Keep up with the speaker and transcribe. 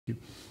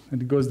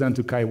and it goes down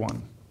to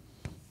chi1.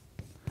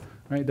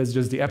 Right? That's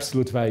just the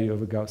absolute value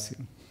of a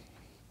Gaussian.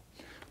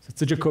 So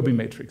it's a Jacobi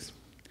matrix.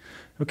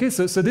 Okay,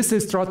 so this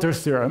is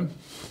Trotter's theorem.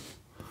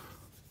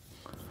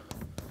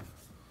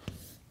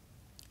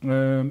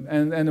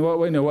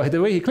 The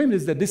way he claimed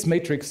is that this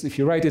matrix, if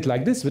you write it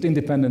like this with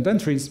independent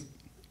entries,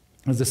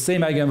 has the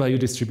same eigenvalue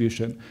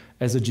distribution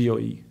as a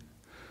GOE.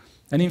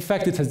 And in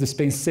fact, it has the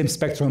same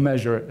spectral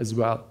measure as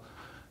well,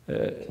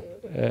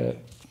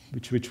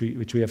 which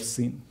we have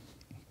seen.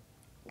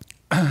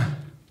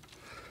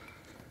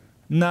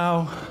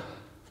 Now,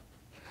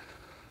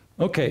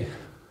 okay.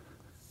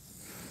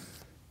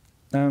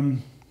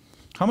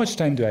 How much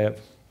time do I have?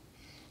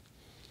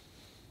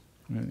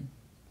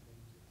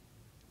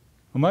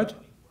 How much?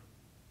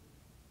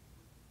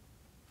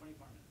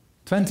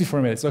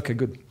 24 minutes. Okay,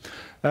 good.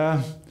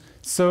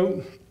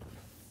 So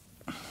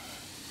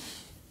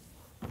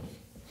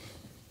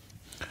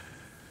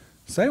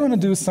I want to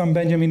do some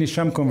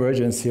Benjamin-Isham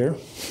convergence here,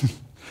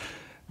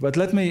 but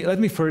let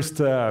me first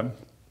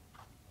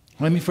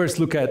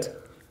look at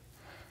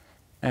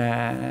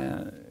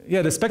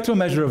the spectral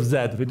measure of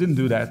Z. We didn't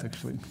do that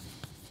actually.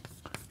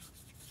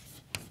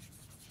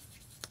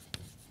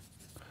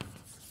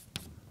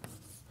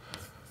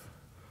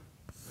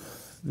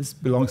 This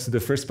belongs to the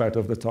first part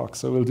of the talk,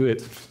 so we'll do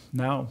it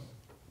now.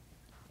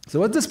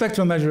 So what's the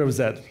spectral measure of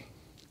Z?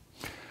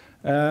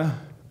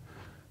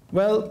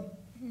 Well,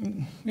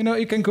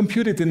 you can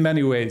compute it in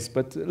many ways,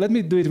 but let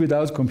me do it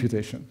without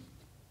computation.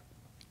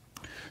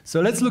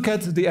 So let's look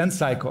at the end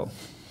cycle.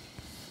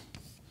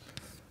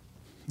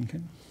 Okay.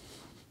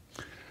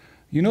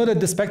 You know that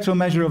the spectral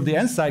measure of the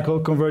end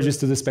cycle converges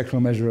to the spectral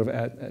measure of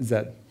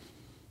Z.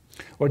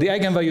 Or the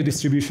eigenvalue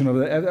distribution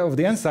of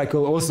the end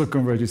cycle also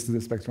converges to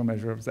the spectral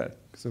measure of Z,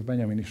 because of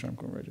Benjamin-Isham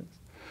convergence.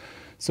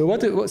 So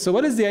what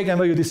is the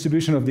eigenvalue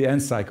distribution of the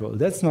end cycle?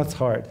 That's not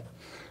hard,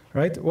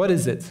 right? What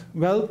is it?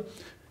 Well,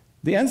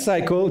 the end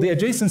cycle, the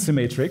adjacency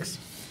matrix,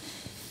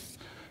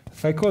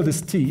 if I call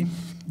this T,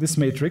 this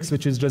matrix,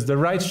 which is just the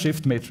right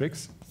shift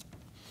matrix,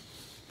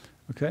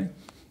 okay?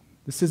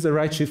 This is the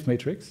right shift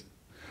matrix.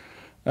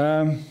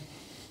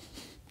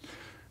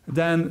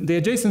 Then the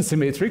adjacency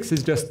matrix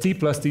is just T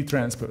plus T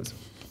transpose,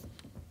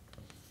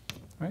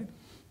 right?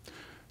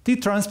 T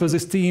transpose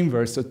is T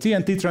inverse, so T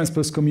and T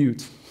transpose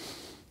commute.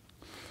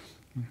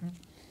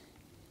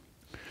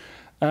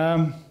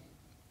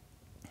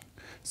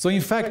 So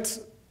in fact,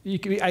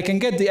 I can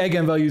get the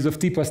eigenvalues of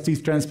T plus T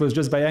transpose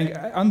just by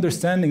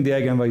understanding the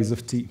eigenvalues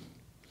of T.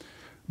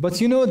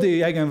 But you know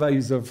the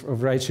eigenvalues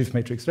of right shift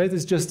matrix, right?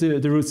 It's just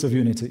the roots of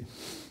unity.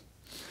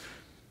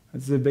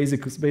 It's the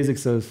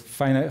basics of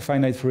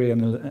finite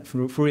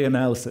Fourier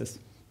analysis.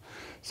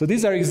 So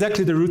these are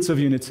exactly the roots of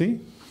unity.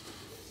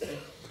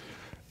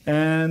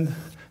 And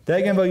the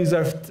eigenvalues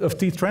of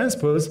T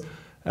transpose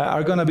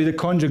are going to be the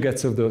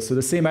conjugates of those. So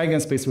the same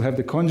eigenspace will have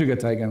the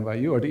conjugate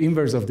eigenvalue, or the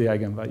inverse of the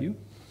eigenvalue.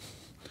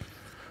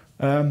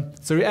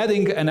 So we're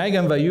adding an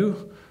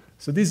eigenvalue.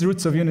 So these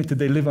roots of unity,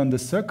 they live on the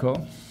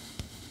circle.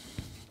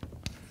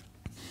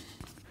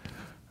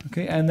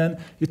 Okay, and then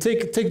you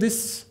take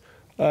this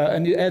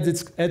and you add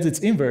its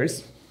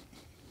inverse.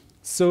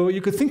 So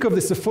you could think of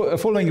this the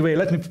following way.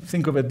 Let me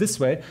think of it this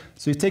way.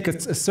 So you take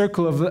a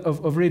circle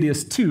of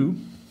radius 2,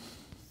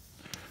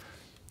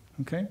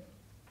 okay?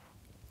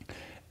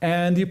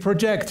 And you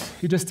project,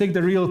 you just take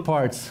the real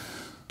parts.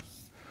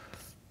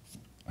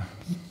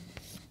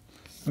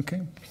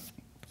 Okay?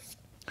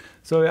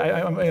 So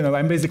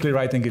I'm basically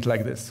writing it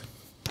like this.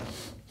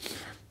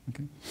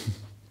 Okay?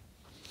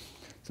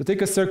 So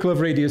take a circle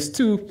of radius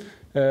 2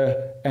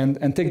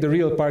 and take the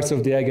real parts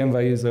of the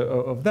eigenvalues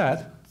of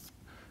that.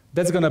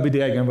 That's going to be the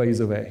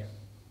eigenvalues of A.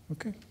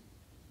 Okay?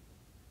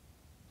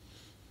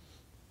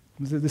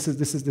 This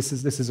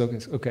is okay.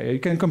 Okay, you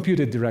can compute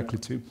it directly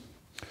too.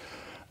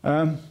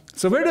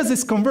 So where does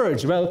this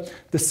converge? Well,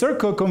 the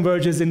circle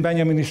converges in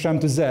Benjamin-Isham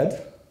to Z,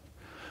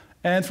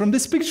 and from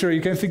this picture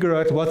you can figure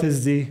out what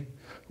is the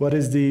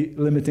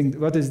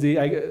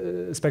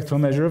spectral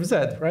measure of Z,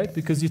 right?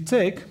 Because you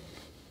take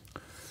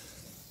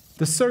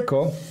the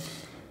circle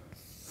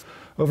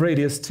of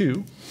radius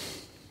 2,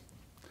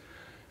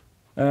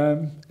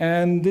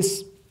 and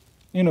this,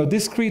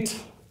 discrete,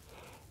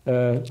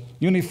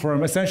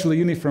 essentially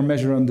uniform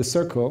measure on the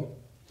circle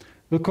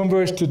will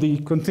converge to the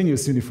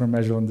continuous uniform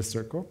measure on the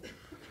circle.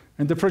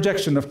 And the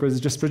projection, of course, is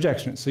just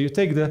projection. So you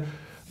take the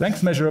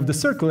length measure of the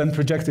circle and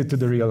project it to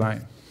the real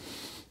line.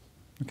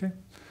 Okay?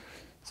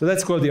 So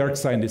that's called the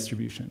arcsine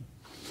distribution.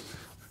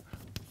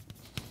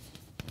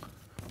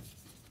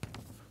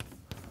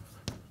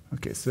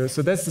 Okay, so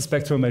that's the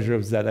spectral measure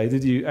of Z.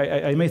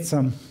 I made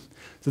some,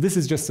 so this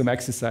is just some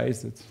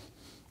exercise that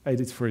I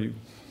did for you.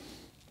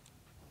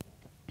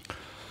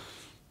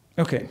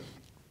 Okay.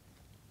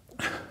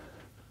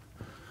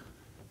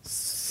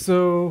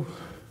 So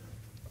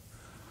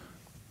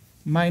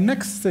my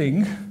next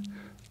thing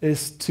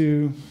is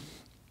to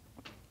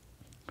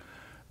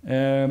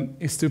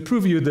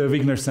prove you the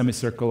Wigner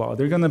semicircle law.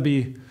 There are going to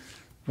be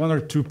 1 or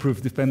 2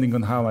 proofs depending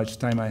on how much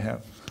time I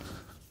have.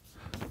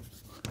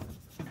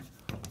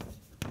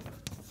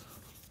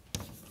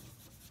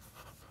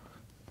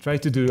 try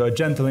to do a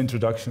gentle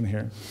introduction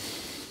here.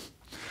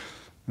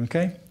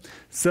 Okay?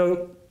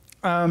 So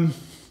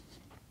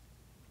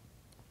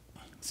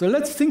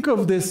let's think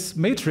of this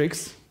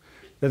matrix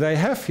that I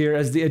have here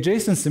as the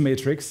adjacency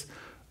matrix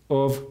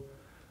of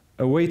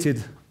a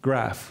weighted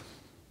graph.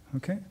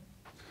 Okay?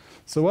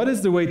 So what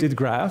is the weighted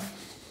graph?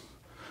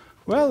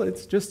 Well,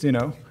 it's just,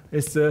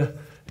 it's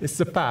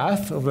the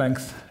path of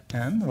length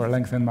n, or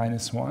length n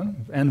minus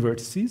 1, n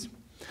vertices.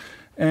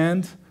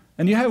 And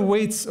you have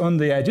weights on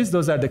the edges.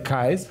 Those are the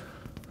chi's.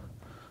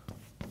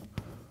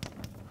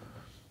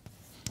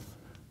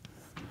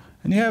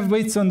 And you have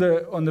weights on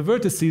the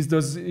vertices.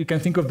 Those, you can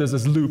think of those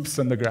as loops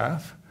on the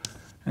graph.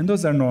 And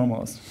those are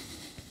normals.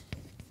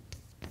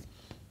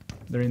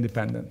 They're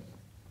independent.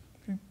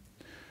 Okay?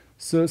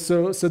 So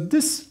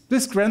this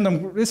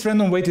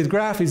random weighted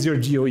graph is your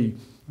GOE.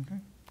 Okay?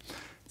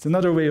 It's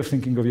another way of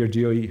thinking of your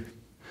GOE.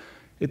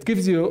 It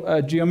gives you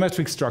a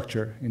geometric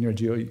structure in your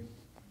GOE.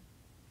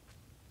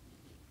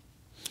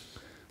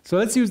 So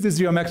let's use this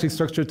geometric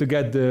structure to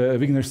get the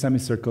Wigner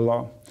semicircle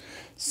law.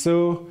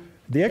 So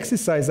the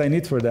exercise I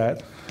need for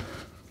that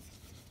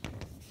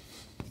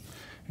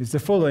is the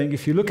following.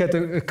 If you look at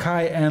a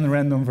chi-n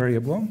random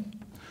variable,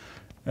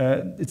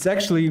 it's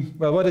actually,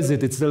 well, what is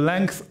it? It's the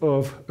length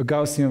of a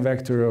Gaussian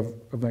vector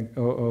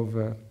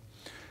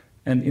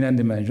and in n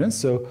dimensions.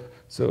 So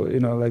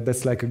like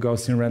that's like a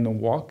Gaussian random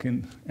walk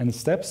in n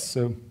steps.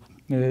 So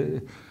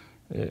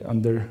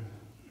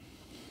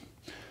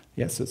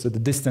so the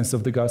distance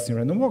of the Gaussian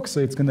random walk. So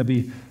it's going to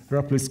be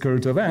roughly square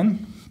root of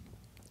n.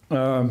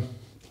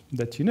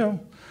 That you know.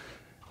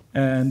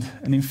 And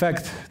in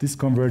fact, this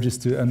converges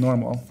to a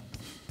normal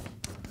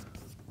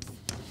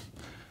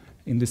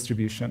in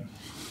distribution.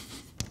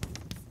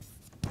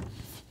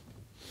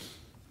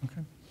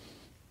 Okay.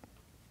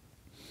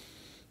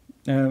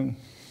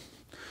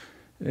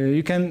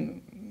 You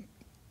can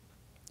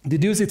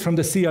deduce it from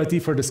the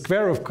CRT for the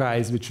square of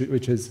chi's,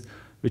 which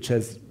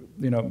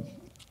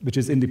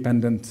is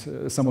independent,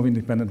 sum of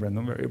independent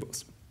random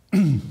variables.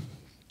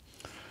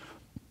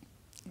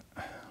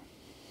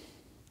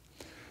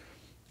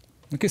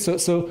 Okay, so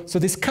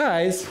these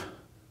chi's,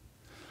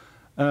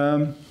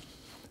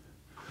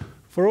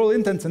 for all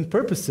intents and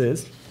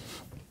purposes,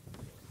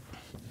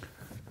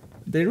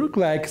 they look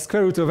like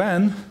square root of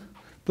n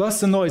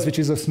plus a noise which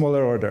is of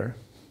smaller order.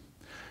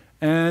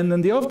 And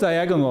in the off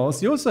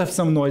diagonals, you also have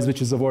some noise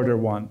which is of order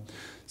 1.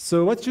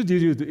 So what should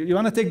you do? You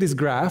want to take this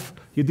graph,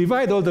 you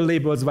divide all the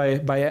labels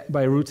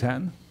by root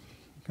n,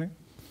 okay?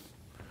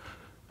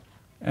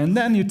 And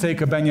then you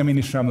take a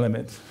Benjamin-Ishram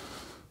limit.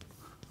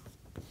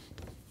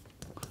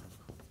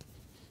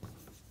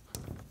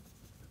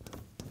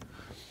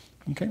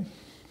 Okay.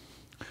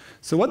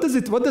 So what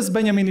does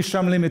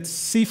Benjamin-Ishram limit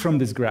see from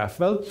this graph?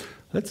 Well,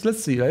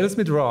 let's see. Let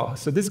me draw.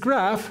 So this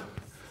graph,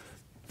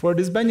 for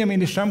this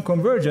Benjamin-Ishram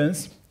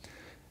convergence,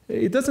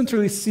 it doesn't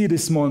really see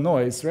this small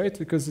noise, right?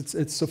 Because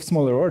it's of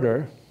smaller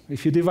order.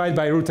 If you divide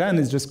by root n,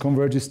 it just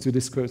converges to the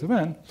square root of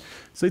n.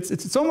 So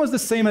it's almost the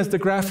same as the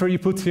graph where you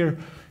put here,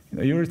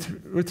 you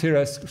root here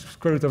as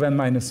square root of n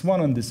minus 1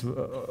 on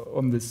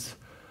this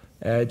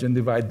edge and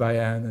divide by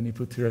n, and you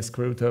put here as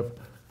square root of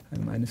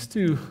n minus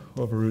 2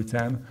 over root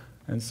n,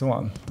 and so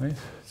on, right?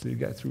 So you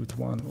get root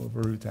 1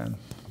 over root n.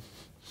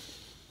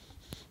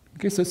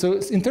 Okay, so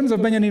in terms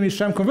of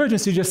Benjamin-Ishram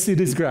convergence, you just see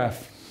this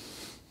graph.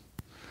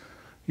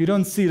 You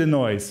don't see the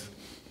noise.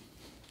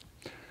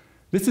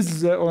 This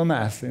is all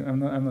math. I'm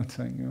not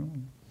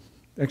saying,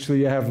 Actually,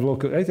 you have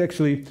local, right?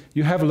 Actually,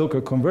 you have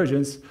local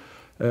convergence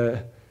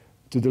to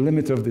the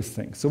limit of this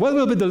thing. So what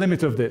will be the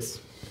limit of this?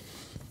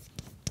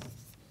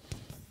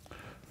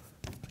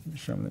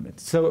 Limit.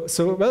 So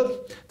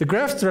well, the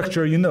graph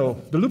structure,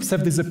 the loops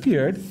have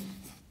disappeared.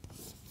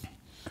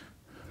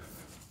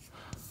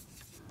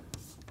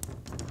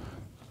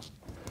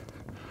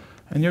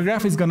 And your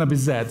graph is going to be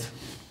Z.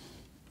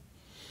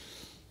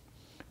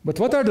 But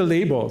what are the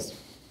labels?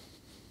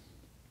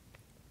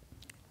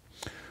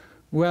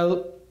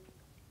 Well,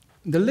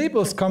 the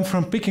labels come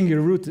from picking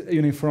your root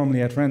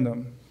uniformly at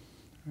random.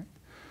 Right?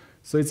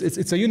 So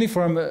it's a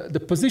uniform, the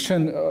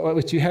position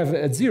which you have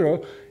at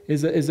 0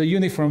 is a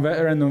uniform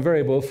random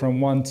variable from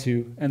 1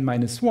 to n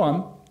minus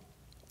 1,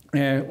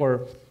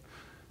 or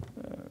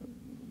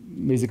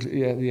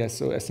basically,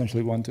 so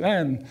essentially 1 to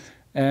n.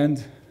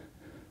 And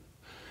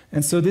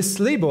so this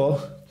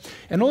label,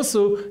 and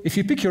also if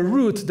you pick your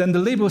root, then the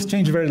labels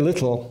change very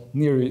little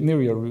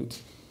near your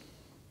root.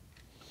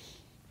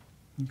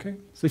 Okay?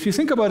 So if you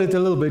think about it a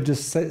little bit,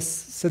 just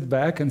sit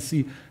back and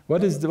see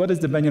what is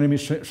the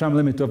Benjamin-Ishram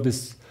limit of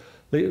this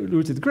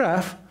rooted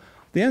graph.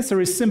 The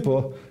answer is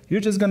simple.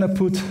 You're just going to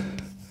put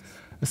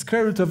a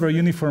square root over a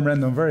uniform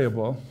random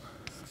variable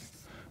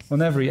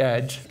on every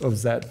edge of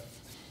Z.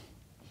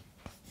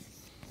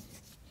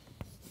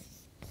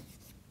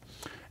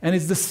 And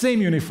it's the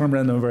same uniform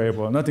random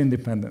variable, not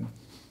independent.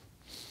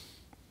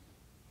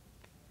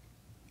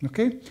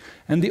 Okay?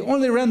 And the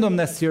only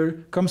randomness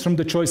here comes from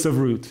the choice of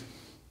root,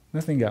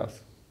 nothing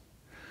else.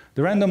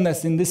 The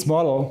randomness in this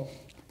model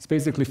is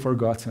basically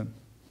forgotten.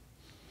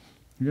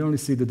 You only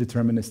see the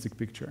deterministic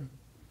picture.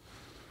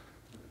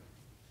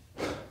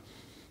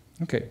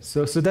 Okay,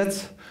 so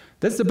that's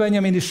the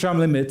Benjamin-Schramm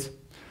limit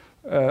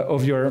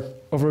of your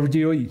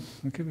GOE.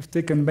 Okay, we've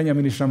taken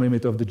Benjamin-Schramm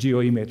limit of the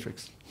GOE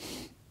matrix.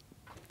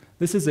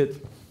 This is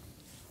it.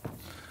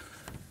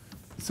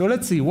 So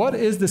let's see, what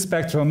is the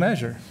spectral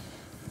measure?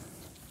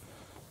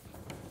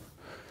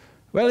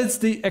 Well, it's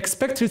the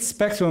expected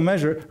spectral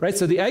measure, right?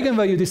 So the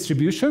eigenvalue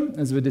distribution,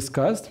 as we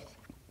discussed,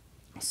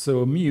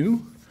 so mu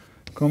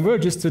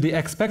converges to the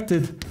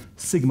expected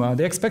sigma,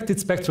 the expected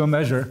spectral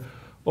measure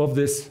of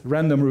this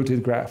random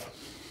rooted graph.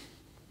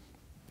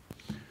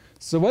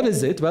 So what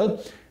is it?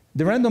 Well,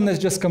 the randomness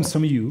just comes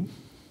from u.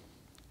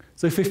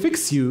 So if we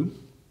fix u,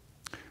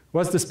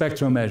 what's the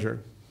spectral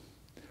measure?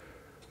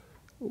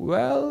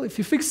 Well, if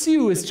you fix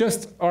u, it's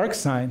just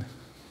arcsine,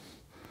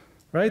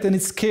 right? And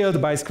it's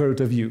scaled by square root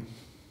of u,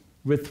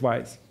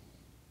 widthwise.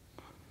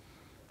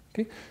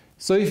 Okay?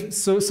 So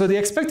the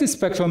expected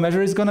spectral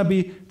measure is going to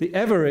be the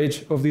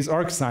average of these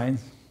arcsines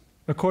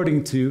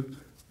according to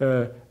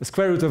the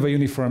square root of a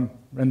uniform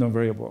random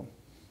variable.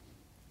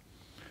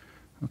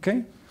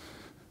 Okay?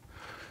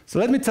 So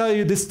let me tell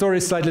you this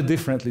story slightly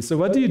differently. So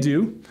what do?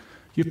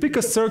 You pick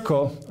a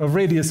circle of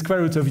radius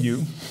square root of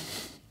u,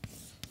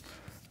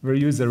 where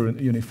u is a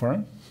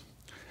uniform.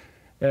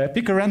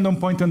 Pick a random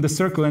point on the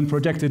circle and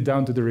project it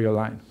down to the real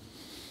line.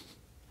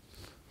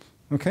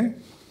 Okay?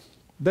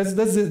 That's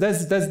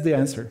the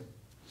answer.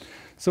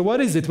 So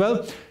what is it?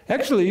 Well,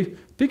 actually,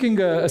 picking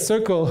a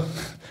circle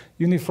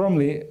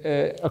uniformly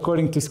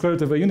according to square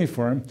root of a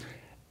uniform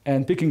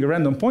and picking a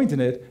random point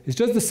in it is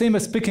just the same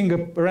as picking a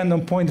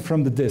random point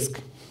from the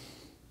disk.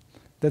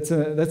 That's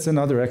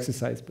another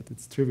exercise, but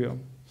it's trivial.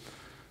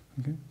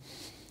 Okay?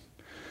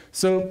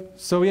 So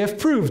we have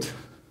proved,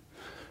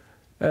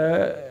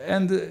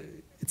 and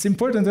it's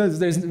important that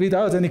there's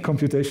without any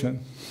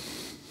computation.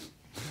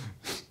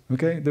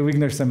 Okay, the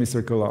Wigner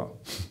semicircle law.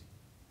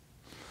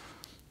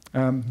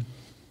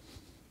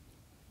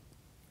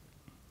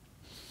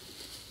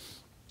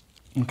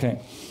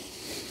 Okay,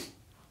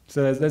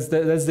 so that's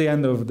the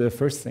end of the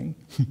first thing.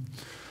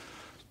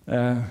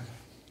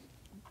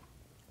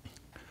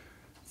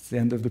 It's the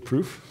end of the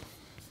proof.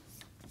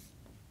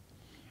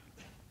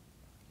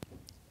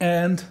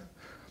 And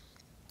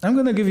I'm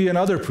going to give you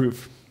another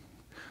proof,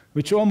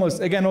 which almost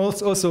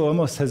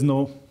has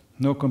no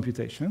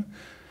computation.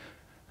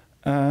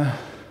 And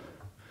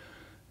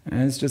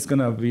it's just going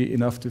to be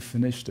enough to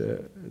finish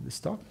this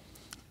talk.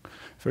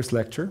 First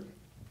lecture.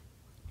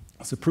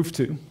 So proof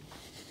 2.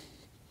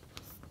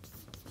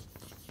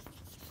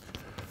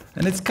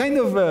 And it's kind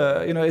of,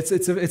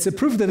 it's a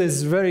proof that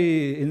is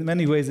in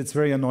many ways, it's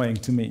very annoying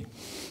to me.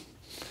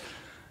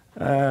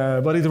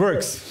 But it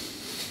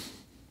works.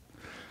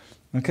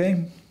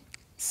 Okay?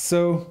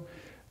 So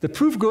the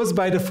proof goes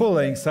by the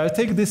following. So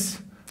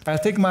I'll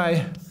take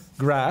my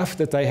graph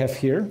that I have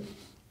here,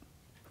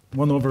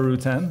 1 over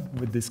root n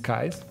with these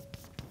chi's.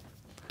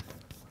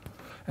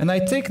 And I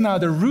take now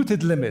the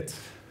rooted limit.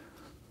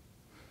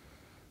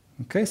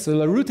 Okay, so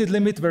the rooted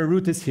limit where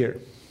root is here.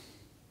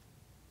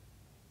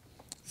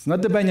 It's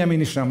not the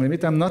Benjamin-Schramm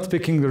limit. I'm not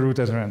picking the root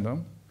at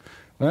random.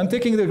 But I'm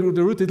taking the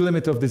rooted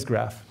limit of this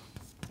graph.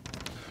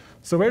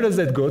 So where does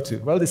that go to?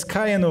 Well, this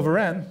chi n over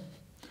n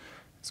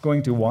is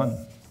going to 1.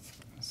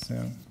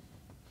 So,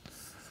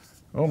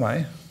 oh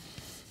my.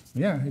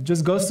 Yeah, it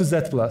just goes to z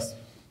plus.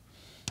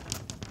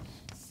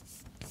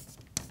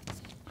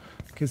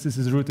 Because this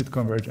is rooted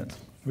convergent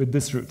with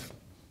this root.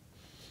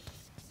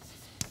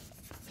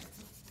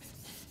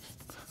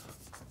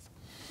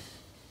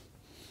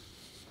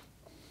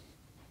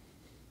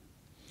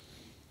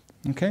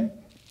 Okay?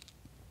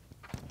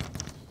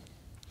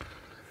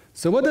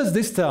 So what does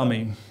this tell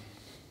me?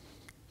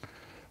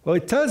 Well,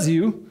 it tells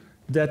you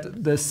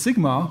that the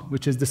sigma,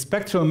 which is the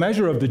spectral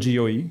measure of the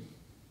GOE,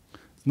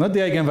 not the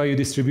eigenvalue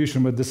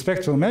distribution, but the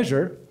spectral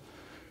measure,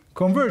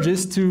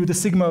 converges to the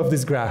sigma of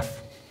this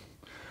graph,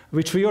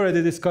 which we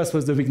already discussed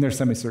was the Wigner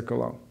semicircle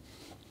law.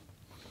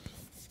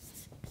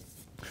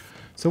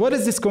 So what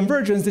is this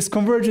convergence? This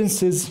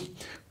convergence is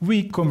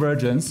weak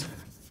convergence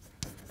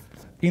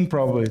in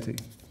probability.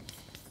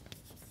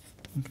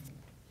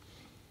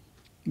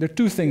 There are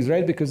two things,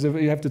 right? Because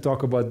you have to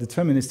talk about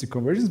deterministic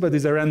convergence, but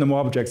these are random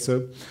objects.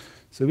 So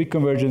weak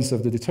convergence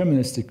of the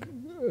deterministic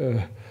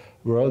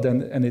world,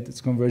 and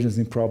its convergence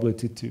in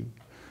probability to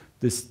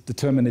this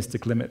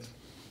deterministic limit.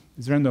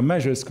 These random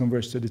measures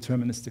converge to a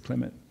deterministic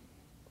limit.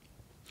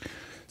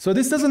 So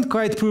this doesn't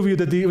quite prove you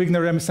the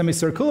Wigner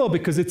semicircle law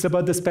because it's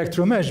about the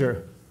spectral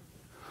measure.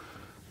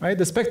 Right?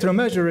 The spectral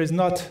measure is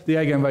not the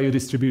eigenvalue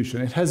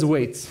distribution. It has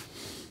weights.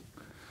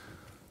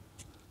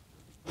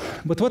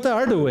 But what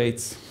are the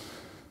weights?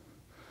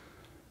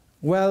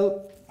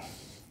 Well,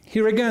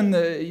 here again,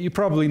 you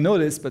probably know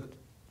this, but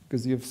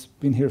because you've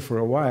been here for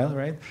a while,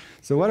 right?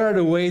 So what are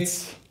the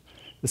weights,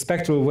 the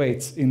spectral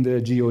weights in the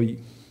GOE?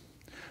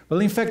 Well,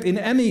 in fact, in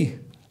any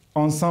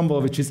ensemble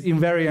which is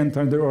invariant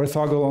under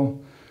orthogonal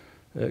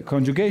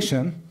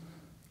conjugation,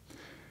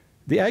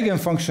 the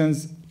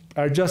eigenfunctions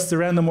are just a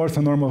random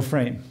orthonormal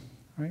frame,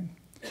 right?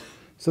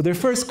 So their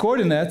first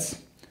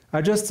coordinates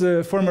are just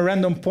form a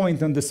random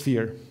point on the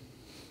sphere.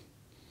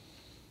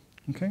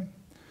 Okay?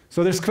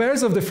 So the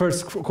squares of the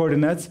first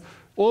coordinates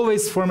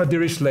always form a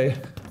Dirichlet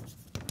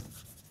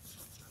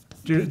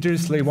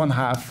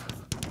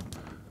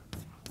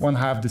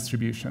 1/2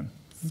 distribution.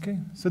 Okay?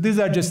 So these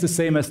are just the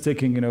same as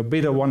taking, you know,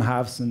 beta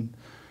 1/2 and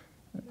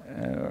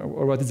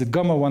or what is it,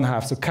 gamma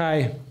 1/2. So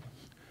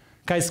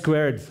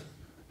chi-squared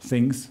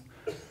things,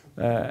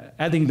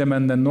 adding them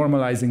and then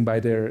normalizing by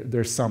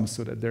their sum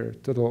so that their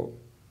total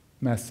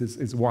mass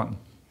is 1,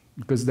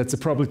 because that's a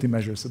probability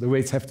measure, so the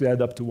weights have to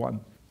add up to 1.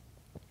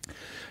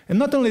 And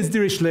not only is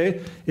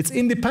Dirichlet, it's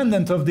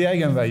independent of the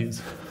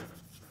eigenvalues.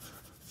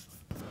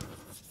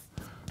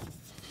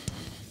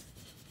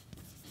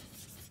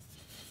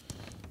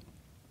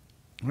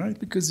 Right?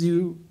 Because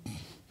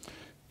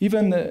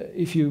even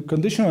if you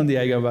condition on the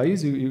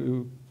eigenvalues,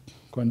 you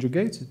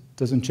conjugate, it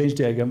doesn't change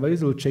the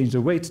eigenvalues, it will change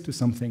the weight to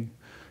something.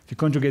 If you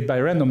conjugate by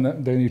random,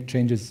 then it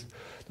changes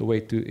the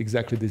weight to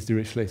exactly this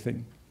Dirichlet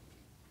thing.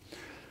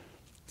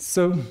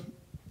 So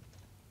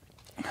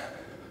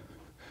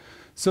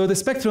the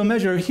spectral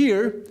measure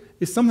here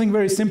is something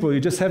very simple. You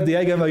just have the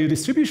eigenvalue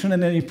distribution,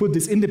 and then you put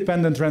these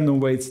independent random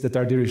weights that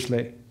are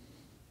Dirichlet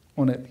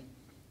on it.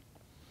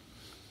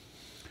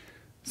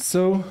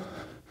 So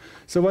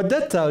what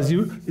that tells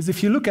you is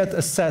if you look at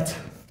a set,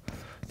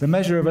 the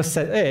measure of a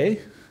set A,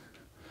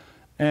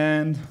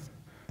 and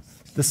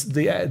so this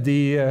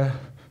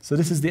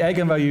is the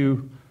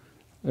eigenvalue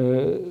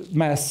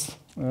mass.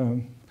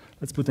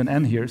 Let's put an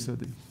n here.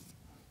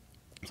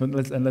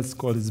 Let's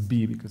call this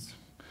B, because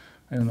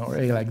I don't know, or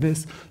A like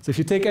this. So if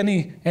you take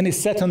any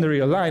set on the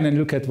real line and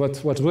look at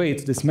what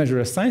weight this measure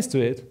assigns to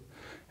it,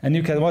 and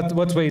you can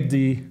what weight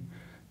the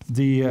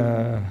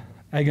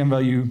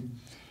eigenvalue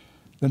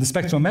then the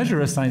spectral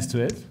measure assigns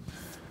to it,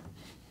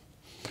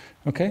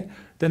 okay,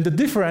 then the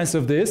difference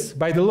of this,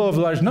 by the law of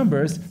large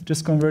numbers,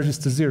 just converges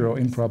to 0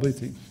 in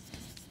probability.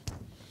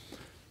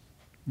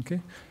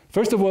 Okay?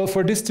 First of all,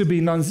 for this to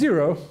be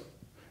non-zero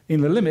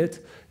in the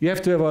limit, you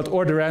have to have about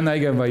order n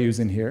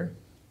eigenvalues in here,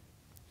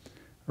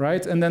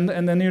 right? And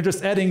then you're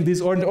just adding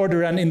these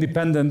order n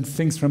independent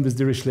things from this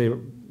Dirichlet,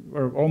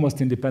 or almost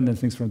independent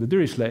things from the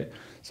Dirichlet.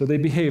 So they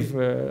behave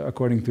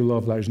according to law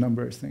of large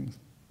numbers things.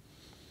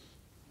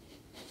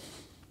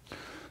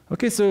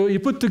 Okay, so you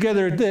put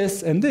together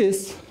this and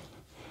this,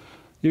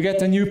 you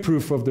get a new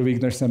proof of the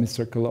Wigner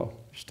semicircle law,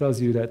 which tells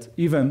you that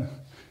even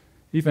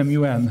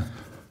mu(n)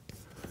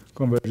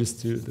 converges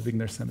to the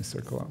Wigner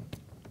semicircle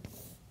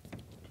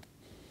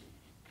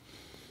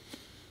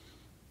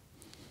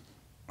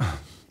law.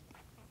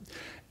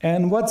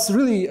 And what's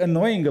really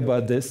annoying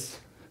about this,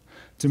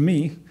 to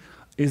me,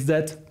 is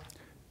that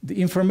the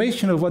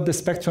information of what the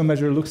spectral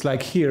measure looks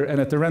like here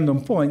and at the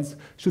random points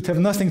should have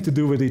nothing to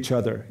do with each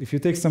other. If you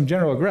take some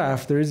general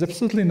graph, there is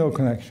absolutely no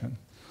connection,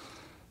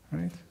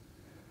 right?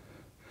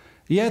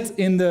 Yet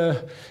in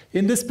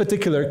this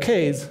particular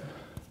case,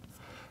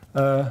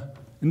 it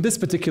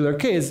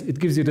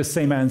gives you the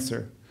same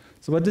answer.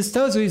 So what this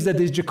tells you is that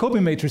these Jacobi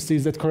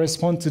matrices that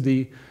correspond to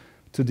the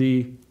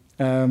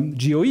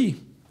GOE,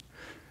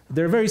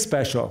 they're very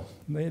special.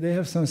 They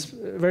have some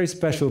very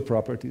special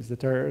properties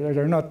that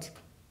are not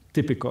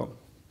typical.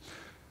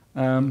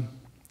 And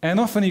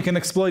often you can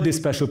exploit these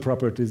special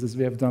properties, as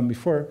we have done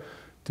before,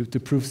 to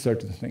prove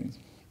certain things.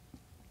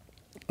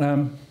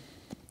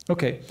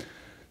 Okay,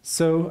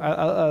 so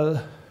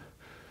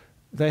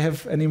do I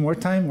have any more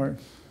time? Or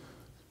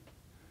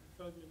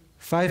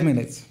 5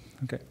 minutes.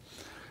 Okay.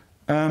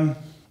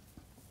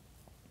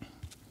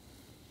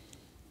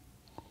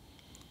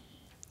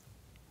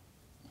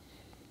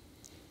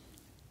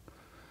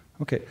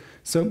 Okay,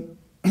 so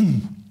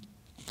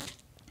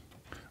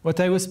what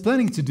I was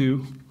planning to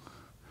do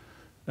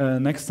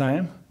next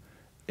time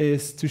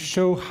is to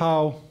show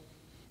how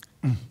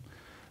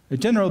a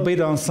general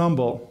beta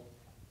ensemble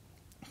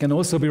can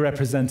also be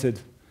represented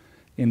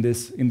in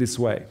this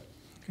way.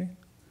 Okay?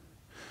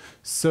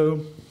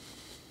 So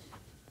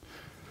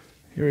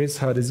here is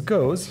how this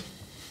goes.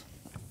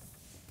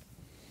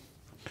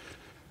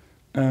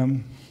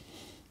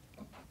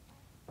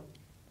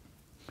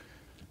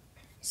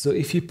 So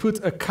if you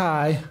put a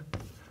chi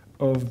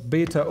of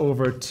beta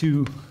over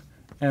 2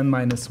 n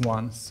minus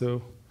 1,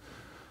 so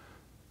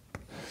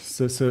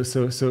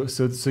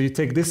you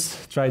take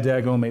this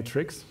tridiagonal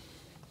matrix,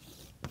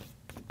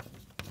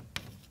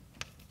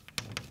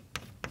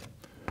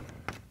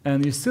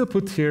 and you still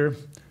put here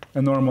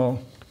a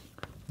normal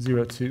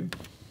 0, 2,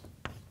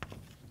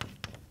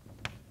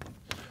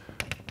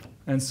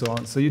 and so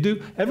on. So you do,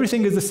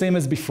 everything is the same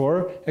as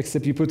before,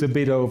 except you put a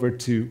beta over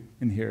 2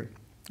 in here.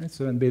 Right?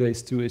 So then beta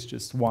is 2 is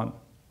just 1.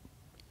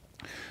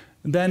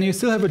 And then you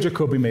still have a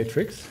Jacobi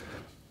matrix.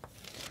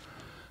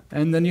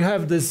 And then you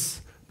have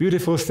this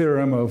beautiful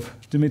theorem of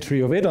Dmitry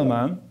of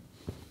Edelman.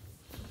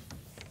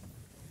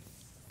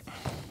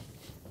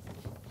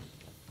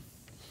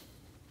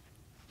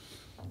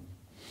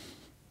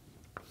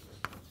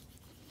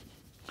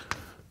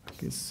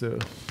 Okay, so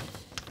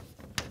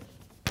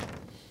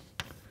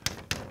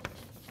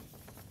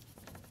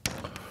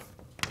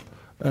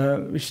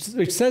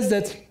which says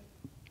that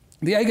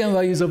the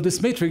eigenvalues of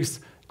this matrix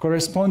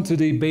correspond to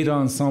the beta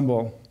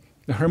ensemble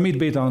the Hermite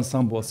beta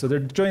ensemble. So their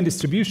joint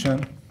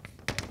distribution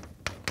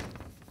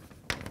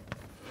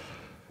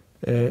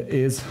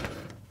is,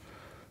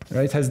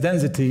 right, has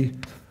density,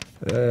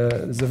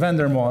 the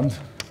Vandermonde,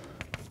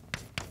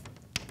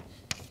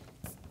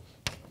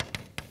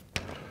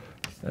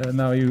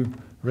 now you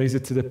raise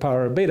it to the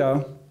power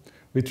beta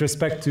with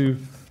respect to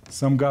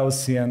some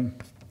Gaussian,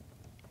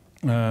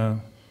 I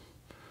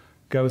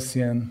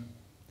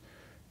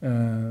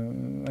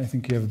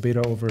think you have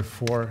beta over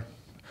 4.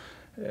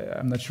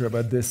 I'm not sure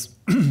about this,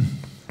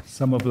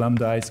 sum of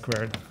lambda I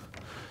squared.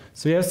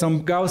 So you have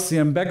some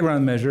Gaussian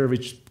background measure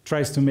which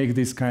tries to make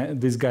these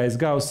guys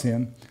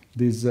Gaussian,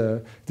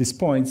 these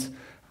points,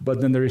 but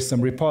then there is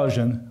some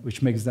repulsion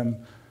which makes them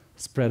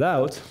spread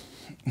out,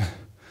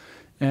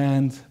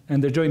 and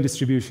the joint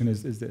distribution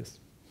is this.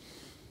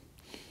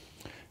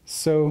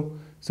 So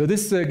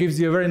this gives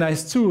you a very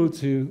nice tool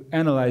to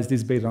analyze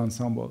these beta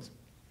ensembles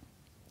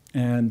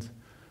and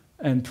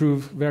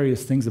prove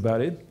various things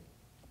about it.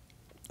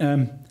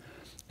 And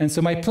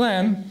so my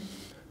plan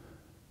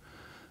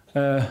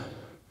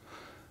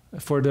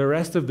for the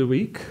rest of the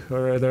week,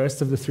 or the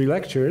rest of the 3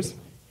 lectures,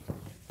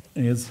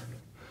 is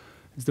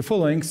the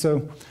following.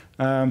 So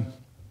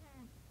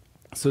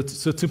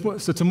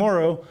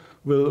tomorrow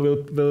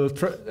we'll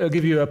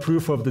give you a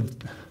proof of the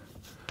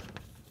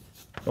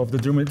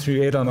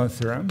geometry 8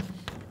 theorem.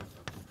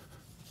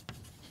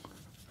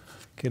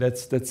 Okay,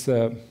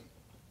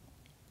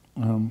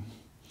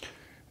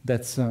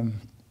 that's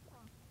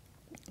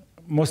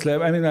mostly.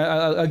 I mean,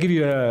 I'll give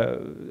you a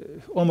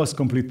almost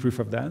complete proof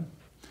of that.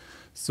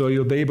 So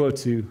you'll be able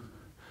to.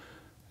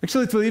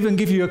 Actually, it will even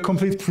give you a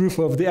complete proof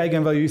of the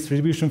eigenvalue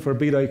distribution for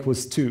beta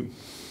equals 2.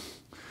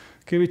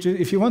 Okay, which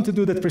if you want to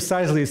do that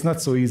precisely, it's not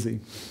so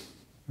easy.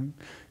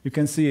 You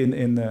can see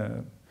in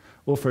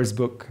Offer's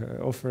book,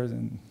 Offer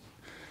and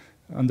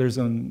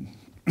Anderson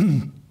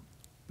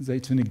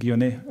Zaitouni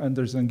Guionnet,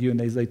 Anderson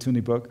Guionnet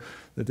Zaitouni book,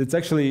 that it's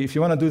actually, if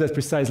you want to do that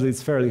precisely,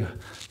 it's fairly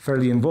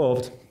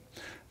involved.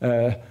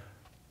 But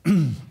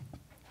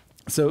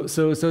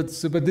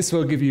this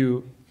will give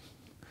you,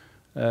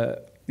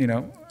 you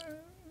know,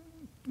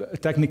 a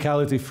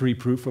technicality-free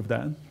proof of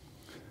that.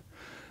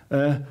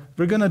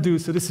 We're going to do,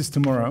 so this is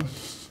tomorrow.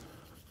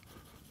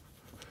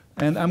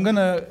 And I'm going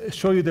to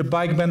show you the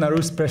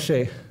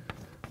Bike-Ben-Arous-Préchet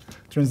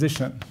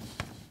transition.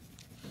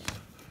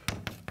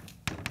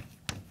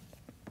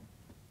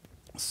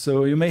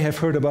 So you may have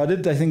heard about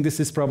it. I think this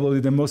is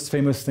probably the most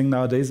famous thing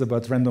nowadays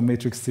about random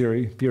matrix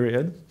theory,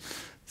 period.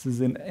 This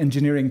is in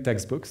engineering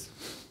textbooks.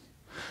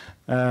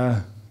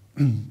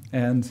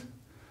 And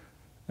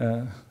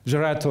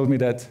Gerard told me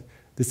that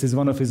this is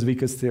one of his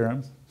weakest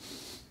theorems.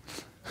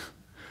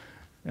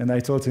 And I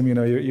told him, you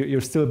know,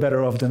 you're still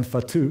better off than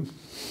Fatou.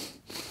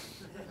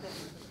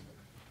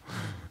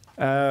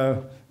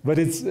 But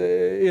it's,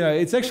 you know,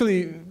 it's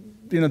actually,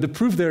 you know, the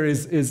proof there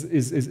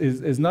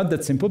is not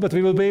that simple, but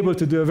we will be able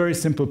to do a very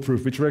simple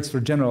proof, which works for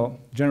general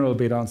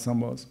beta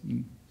ensembles,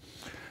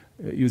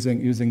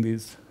 using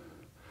these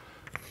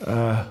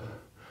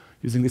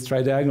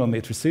tridiagonal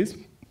matrices.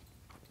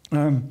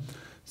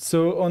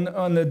 So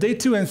on day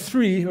 2 and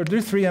 3, or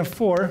day 3 and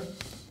 4,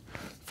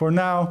 for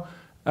now,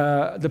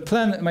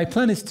 my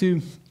plan is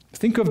to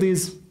think of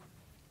these.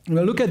 You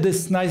know, look at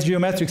this nice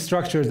geometric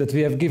structure that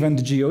we have given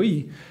the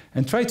GOE,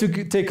 and try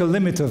to take a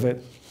limit of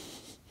it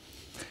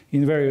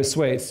in various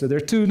ways. So there are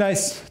two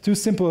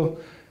simple.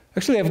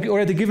 Actually, I've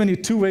already given you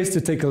 2 ways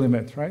to take a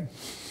limit, right?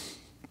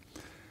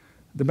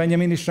 The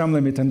Benjamini-Schramm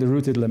limit and the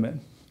rooted limit.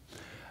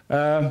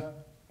 But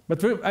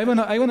I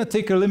want to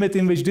take a limit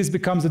in which this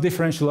becomes a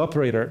differential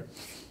operator,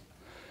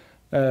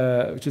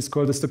 which is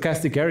called the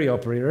stochastic area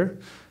operator,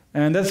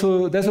 and that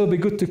will be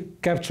good to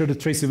capture the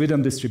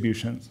Tracy-Widom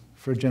distributions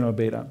for general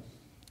beta.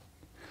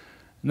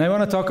 And I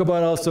want to talk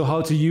about also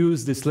how to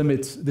use this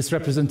limit, this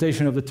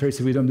representation of the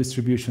Tracy-Widom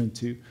distribution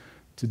to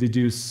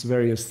deduce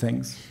various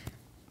things.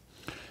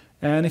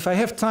 And if I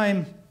have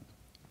time,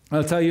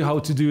 I'll tell you how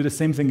to do the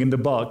same thing in the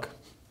bulk.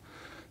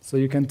 So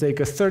you can take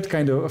a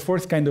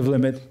fourth kind of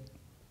limit,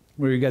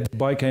 where you get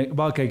bulk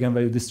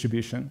eigenvalue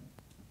distribution,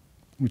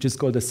 which is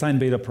called the sine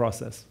beta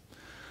process.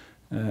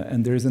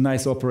 And there is a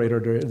nice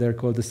operator there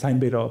called the sine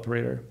beta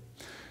operator.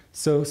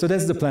 So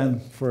that's the plan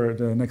for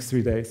the next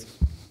 3 days.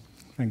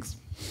 Thanks.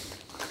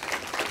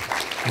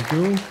 Thank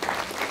you.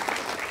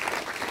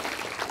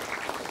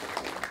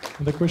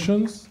 Other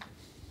questions?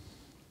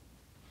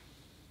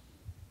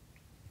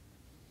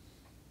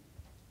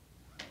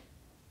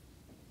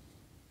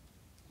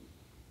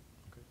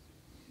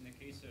 In the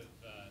case of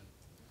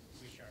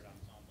Richard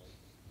ensemble,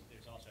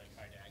 there's also a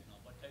tridiagonal.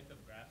 What type of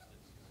graphs does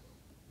it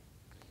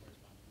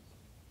correspond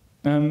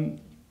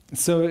to?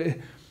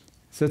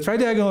 So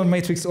tridiagonal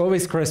matrix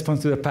always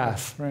corresponds to the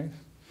path, right?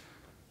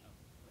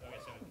 Okay,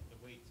 so the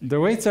weights. The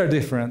weights are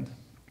different.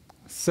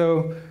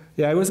 So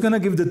yeah, I was going to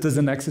give that as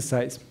an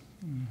exercise.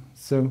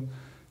 So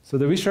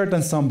the Richard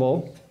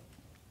ensemble,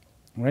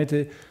 right?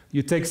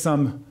 You take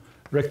some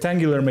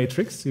rectangular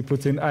matrix, you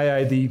put in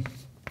IID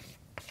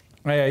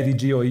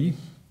GOE,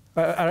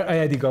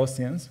 IID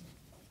Gaussians,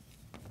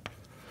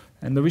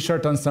 And the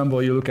Wishart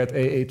ensemble, you look at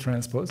AA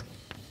transpose.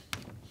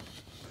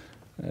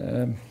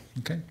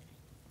 Okay.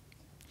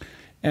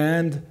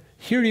 And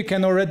here you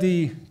can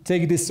already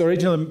take this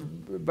original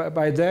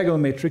bidiagonal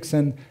matrix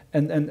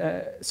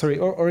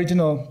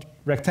original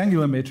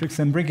rectangular matrix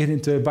and bring it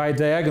into a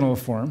bidiagonal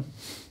form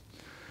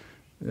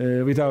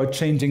without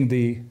changing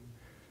the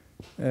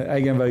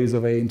eigenvalues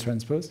of A in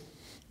transpose.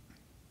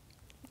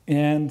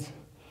 And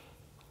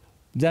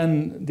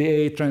then the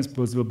A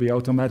transpose will be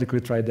automatically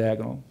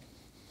tridiagonal.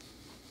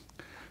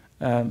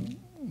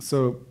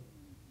 So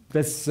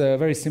that's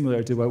very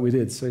similar to what we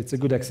did. So it's a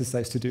good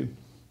exercise to do.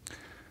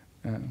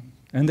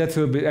 And that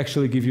will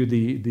actually give you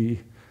the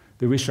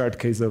Wishart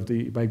case of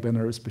the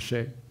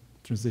Bike-Benarus-Bechet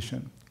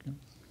transition. Okay.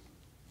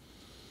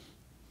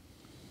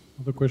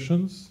 Other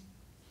questions?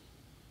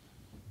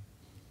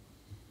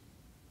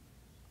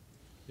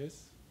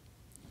 Yes?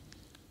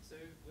 So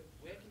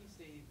where can you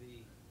see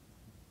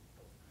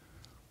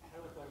how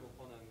orthogonal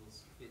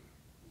polynomials fit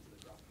into the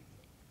graph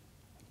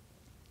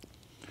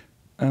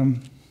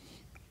picture?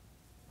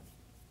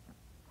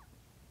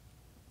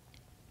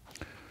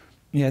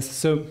 Yes,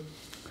 so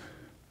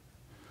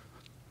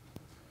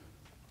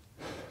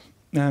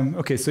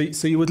okay,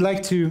 so you would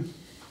like to,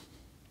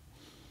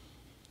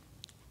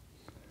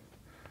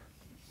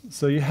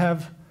 so you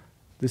have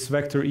this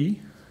vector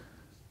E,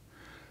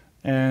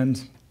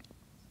 and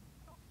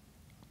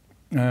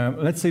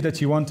let's say that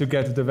you want to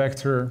get the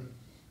vector,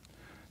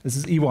 this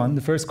is E1,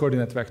 the first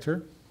coordinate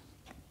vector,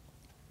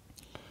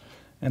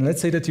 and let's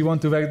say that you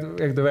want to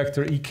get the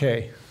vector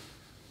EK.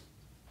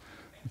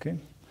 Okay,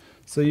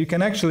 so you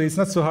can actually, it's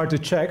not so hard to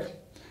check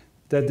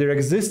that there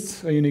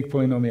exists a unique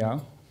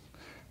polynomial.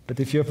 But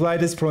if you apply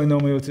this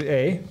polynomial to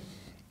A,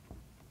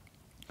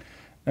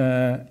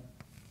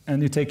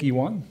 and you take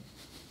E1,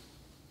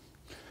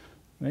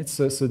 right?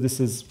 So this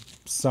is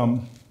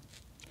some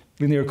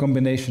linear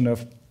combination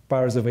of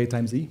powers of A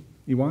times E,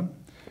 E1,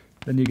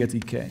 then you get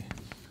EK.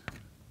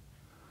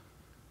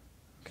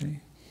 Okay.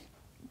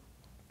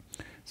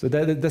 So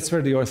that's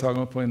where the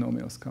orthogonal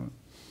polynomials come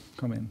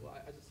in. Well,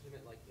 I just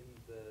meant like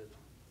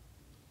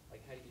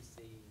how do you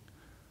see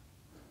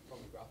from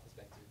the graph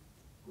perspective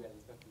where the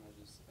spectrum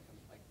measures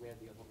like where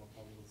the orthogonal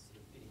polynomials sort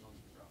of fitting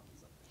onto the graph and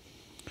stuff.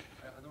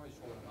 I'm not really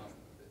sure what I'm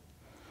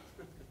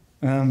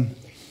asking.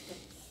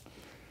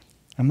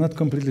 I'm not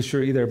completely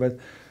sure either, but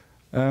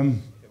let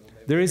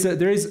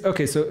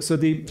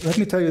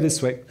me tell you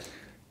this way.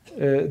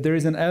 There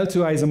is an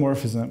L2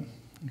 isomorphism,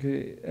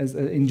 okay,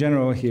 in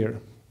general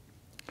here.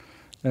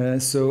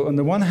 So on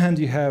the one hand,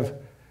 you have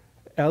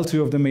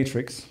L2 of the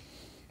matrix,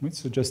 right?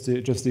 So just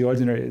the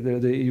ordinary,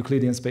 the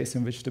Euclidean space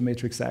in which the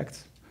matrix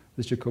acts,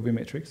 the Jacobi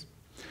matrix.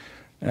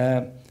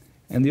 And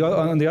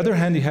on the other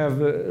hand, you have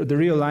the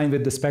real line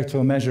with the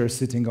spectral measure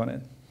sitting on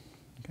it.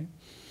 Okay?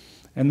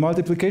 And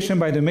multiplication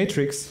by the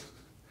matrix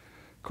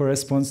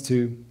corresponds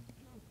to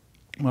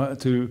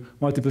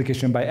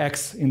multiplication by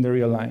x in the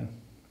real line.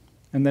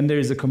 And then there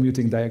is a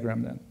commuting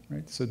diagram then,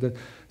 right? So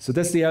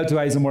that's the L2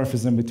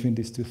 isomorphism between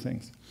these two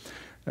things.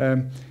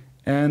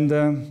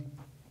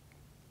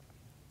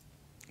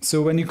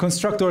 So when you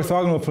construct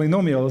orthogonal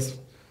polynomials,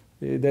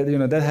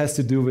 that has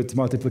to do with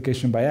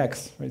multiplication by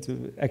x, right? So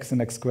x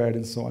and x squared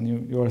and so on.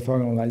 You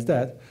orthogonalize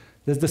that.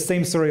 That's the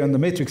same story on the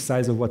matrix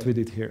size of what we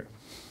did here.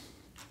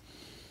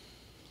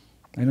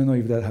 I don't know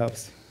if that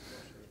helps.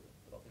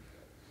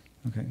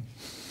 Okay.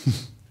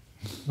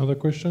 Another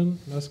question?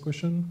 Last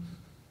question?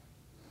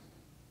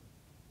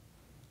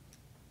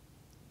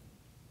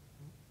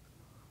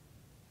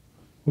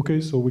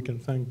 Okay, so we can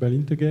thank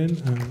Balint again,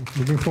 and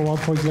looking forward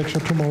for his lecture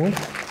tomorrow.